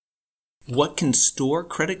What can store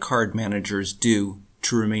credit card managers do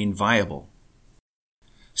to remain viable?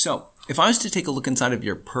 So, if I was to take a look inside of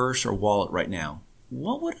your purse or wallet right now,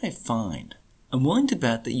 what would I find? I'm willing to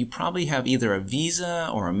bet that you probably have either a Visa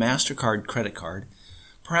or a MasterCard credit card,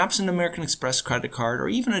 perhaps an American Express credit card, or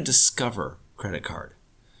even a Discover credit card.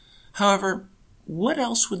 However, what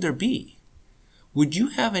else would there be? Would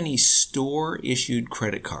you have any store-issued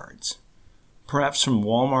credit cards? Perhaps from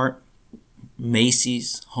Walmart,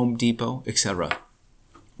 Macy's, Home Depot, etc.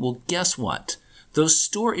 Well, guess what? Those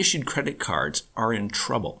store-issued credit cards are in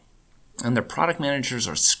trouble, and their product managers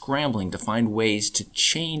are scrambling to find ways to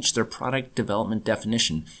change their product development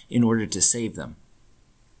definition in order to save them.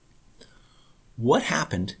 What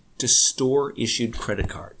happened to store-issued credit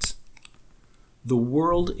cards? The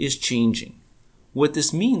world is changing. What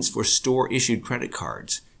this means for store-issued credit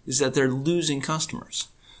cards is that they're losing customers.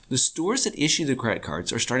 The stores that issue the credit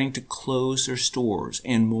cards are starting to close their stores,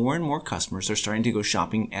 and more customers are starting to go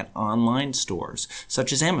shopping at online stores,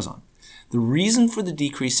 such as Amazon. The reason for the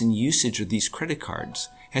decrease in usage of these credit cards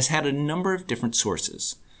has had a number of different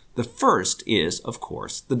sources. The first is, of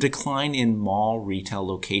course, the decline in mall retail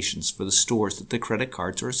locations for the stores that the credit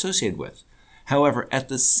cards are associated with. However, at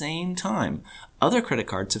the same time, other credit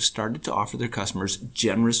cards have started to offer their customers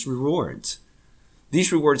generous rewards.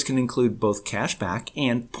 These rewards can include both cash back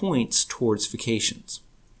and points towards vacations.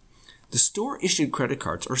 The store-issued credit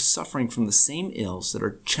cards are suffering from the same ills that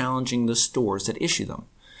are challenging the stores that issue them.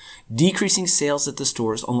 Decreasing sales at the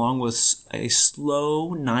stores, along with a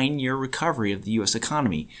slow 9-year recovery of the U.S.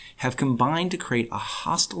 economy, have combined to create a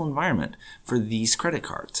hostile environment for these credit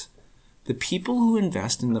cards. The people who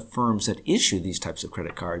invest in the firms that issue these types of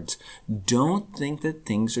credit cards don't think that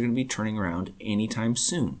things are going to be turning around anytime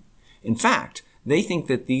soon. In fact, they think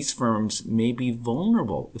that these firms may be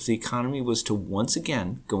vulnerable if the economy was to once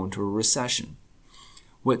again go into a recession.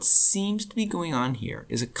 What seems to be going on here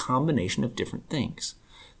is a combination of different things.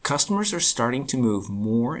 Customers are starting to move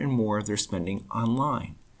more and more of their spending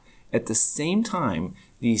online. At the same time,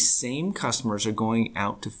 these same customers are going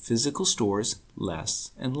out to physical stores less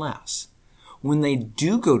and less. When they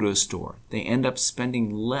do go to a store, they end up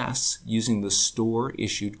spending less using the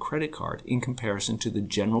store-issued credit card in comparison to the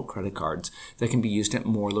general credit cards that can be used at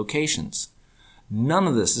more locations. None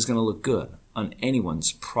of this is going to look good on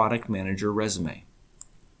anyone's product manager resume.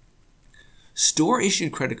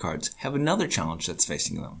 Store-issued credit cards have another challenge that's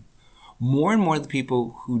facing them. More and more of the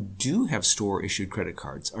people who do have store-issued credit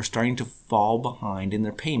cards are starting to fall behind in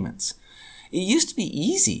their payments. It used to be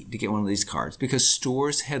easy to get one of these cards because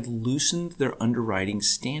stores had loosened their underwriting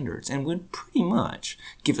standards and would pretty much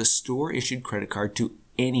give a store-issued credit card to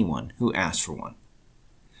anyone who asked for one.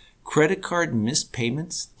 Credit card missed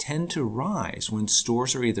payments tend to rise when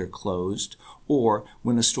stores are either closed or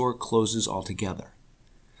when a store closes altogether.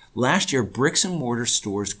 Last year, bricks and mortar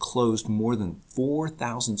stores closed more than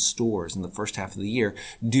 4,000 stores in the first half of the year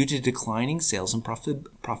due to declining sales and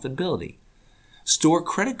profitability. Store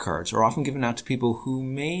credit cards are often given out to people who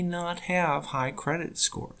may not have high credit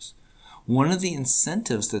scores. One of the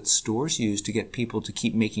incentives that stores use to get people to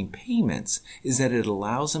keep making payments is that it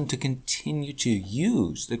allows them to continue to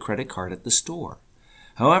use the credit card at the store.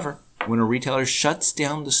 However, when a retailer shuts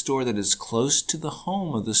down the store that is close to the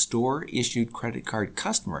home of the store-issued credit card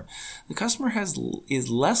customer, the customer is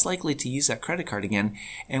less likely to use that credit card again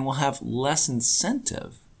and will have less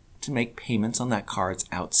incentive to make payments on that card's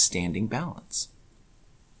outstanding balance.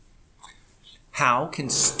 How can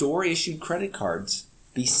store-issued credit cards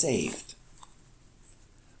be saved?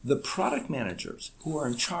 The product managers who are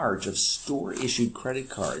in charge of store-issued credit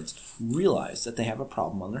cards realize that they have a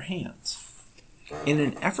problem on their hands. In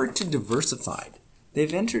an effort to diversify,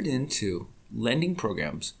 they've entered into lending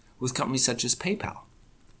programs with companies such as PayPal.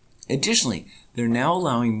 Additionally, they're now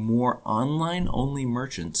allowing more online-only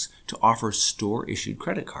merchants to offer store-issued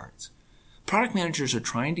credit cards. Product managers are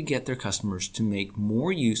trying to get their customers to make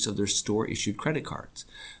more use of their store-issued credit cards.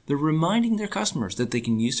 They're reminding their customers that they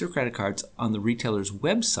can use their credit cards on the retailer's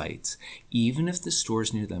websites even if the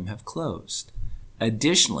stores near them have closed.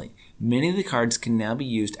 Additionally, many of the cards can now be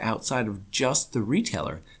used outside of just the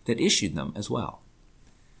retailer that issued them as well.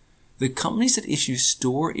 The companies that issue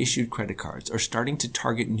store-issued credit cards are starting to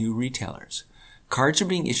target new retailers. Cards are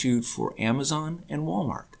being issued for Amazon and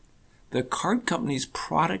Walmart. The card companies'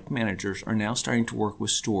 product managers are now starting to work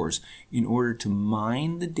with stores in order to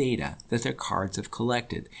mine the data that their cards have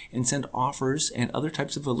collected and send offers and other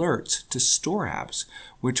types of alerts to store apps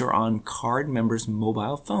which are on card members'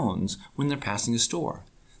 mobile phones when they're passing a store.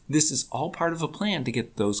 This is all part of a plan to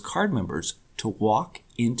get those card members to walk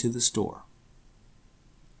into the store.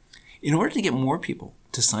 In order to get more people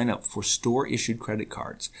to sign up for store-issued credit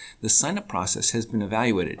cards. The sign-up process has been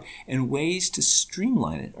evaluated, and ways to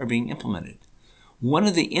streamline it are being implemented. One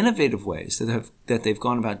of the innovative ways that they've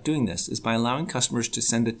gone about doing this is by allowing customers to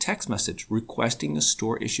send a text message requesting a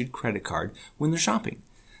store-issued credit card when they're shopping.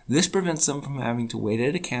 This prevents them from having to wait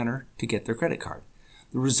at a counter to get their credit card.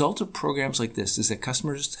 The result of programs like this is that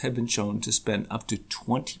customers have been shown to spend up to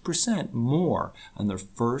 20% more on their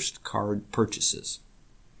first card purchases.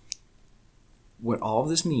 What all of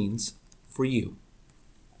this means for you.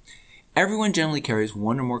 Everyone generally carries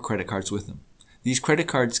one or more credit cards with them. These credit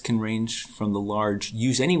cards can range from the large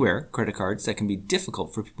use-anywhere credit cards that can be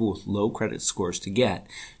difficult for people with low credit scores to get,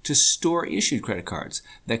 to store-issued credit cards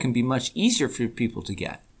that can be much easier for people to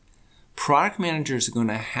get. Product managers are going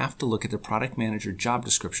to have to look at the product manager job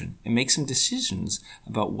description and make some decisions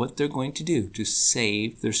about what they're going to do to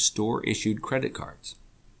save their store-issued credit cards.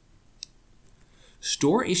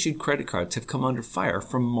 Store-issued credit cards have come under fire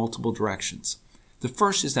from multiple directions. The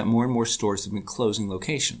first is that more and more stores have been closing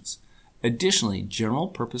locations. Additionally,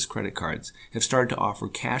 general-purpose credit cards have started to offer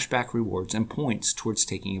cashback rewards and points towards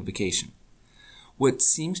taking a vacation. What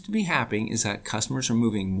seems to be happening is that customers are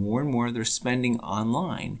moving more and more of their spending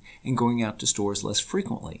online and going out to stores less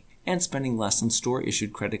frequently and spending less on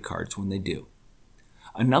store-issued credit cards when they do.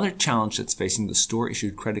 Another challenge that's facing the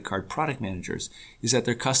store-issued credit card product managers is that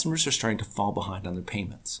their customers are starting to fall behind on their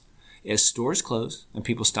payments. As stores close and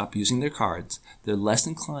people stop using their cards, they're less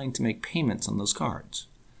inclined to make payments on those cards.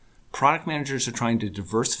 Product managers are trying to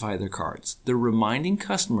diversify their cards. They're reminding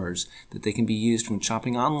customers that they can be used when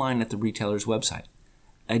shopping online at the retailer's website.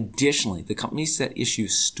 Additionally, the companies that issue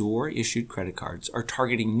store-issued credit cards are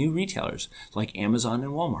targeting new retailers like Amazon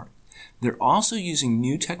and Walmart. They're also using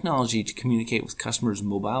new technology to communicate with customers'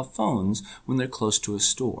 mobile phones when they're close to a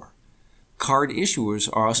store. Card issuers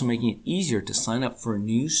are also making it easier to sign up for a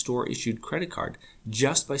new store-issued credit card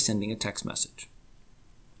just by sending a text message.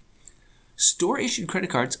 Store-issued credit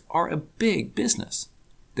cards are a big business.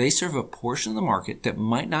 They serve a portion of the market that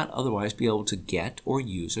might not otherwise be able to get or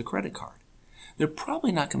use a credit card. They're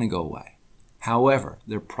probably not going to go away. However,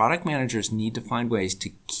 their product managers need to find ways to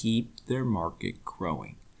keep their market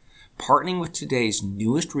growing. Partnering with today's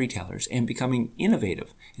newest retailers and becoming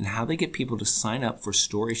innovative in how they get people to sign up for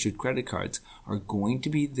store-issued credit cards are going to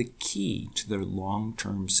be the key to their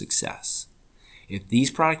long-term success. If these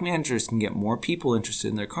product managers can get more people interested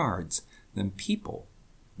in their cards, then people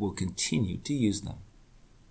will continue to use them.